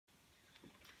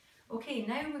Okay,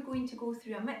 now we're going to go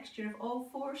through a mixture of all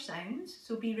four sounds,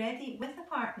 so be ready with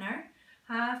a partner.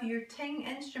 Have your Ting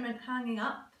instrument hanging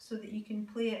up so that you can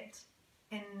play it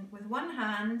with one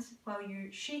hand while you're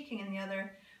shaking in the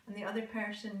other, and the other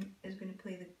person is going to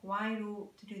play the guiro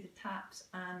to do the taps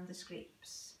and the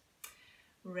scrapes.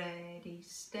 Ready,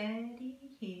 steady,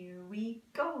 here we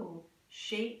go.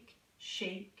 Shake,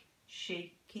 shake,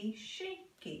 shaky,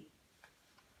 shaky.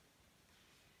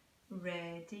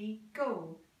 Ready,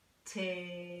 go.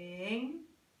 Ting,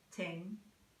 ting,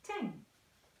 ting.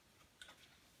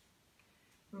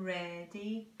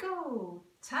 Ready, go.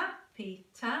 Tappy,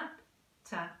 tap,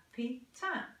 tappy,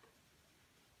 tap.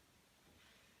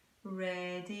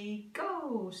 Ready,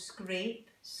 go. Scrape,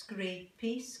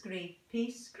 scrapey,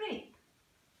 scrapey, scrape.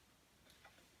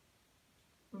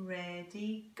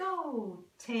 Ready, go.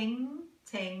 Ting,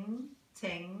 ting,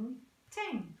 ting,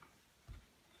 ting.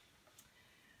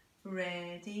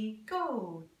 Ready,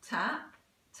 go. Tap,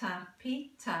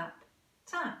 tappy, tap,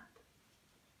 tap.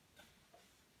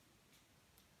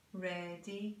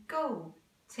 Ready, go.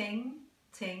 Ting,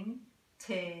 ting,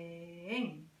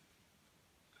 ting.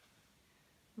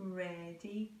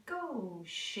 Ready, go.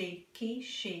 Shaky,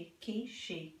 shaky,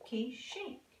 shaky,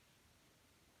 shake.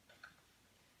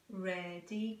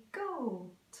 Ready,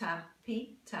 go.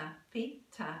 Tappy, tappy,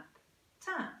 tap,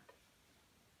 tap.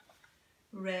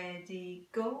 Ready,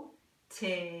 go.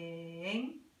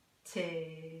 Ting,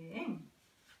 ting.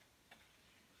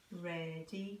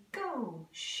 Ready, go.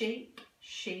 Shake,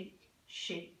 shake,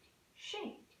 shake,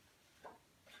 shake.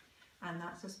 And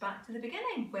that's us back to the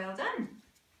beginning. Well done.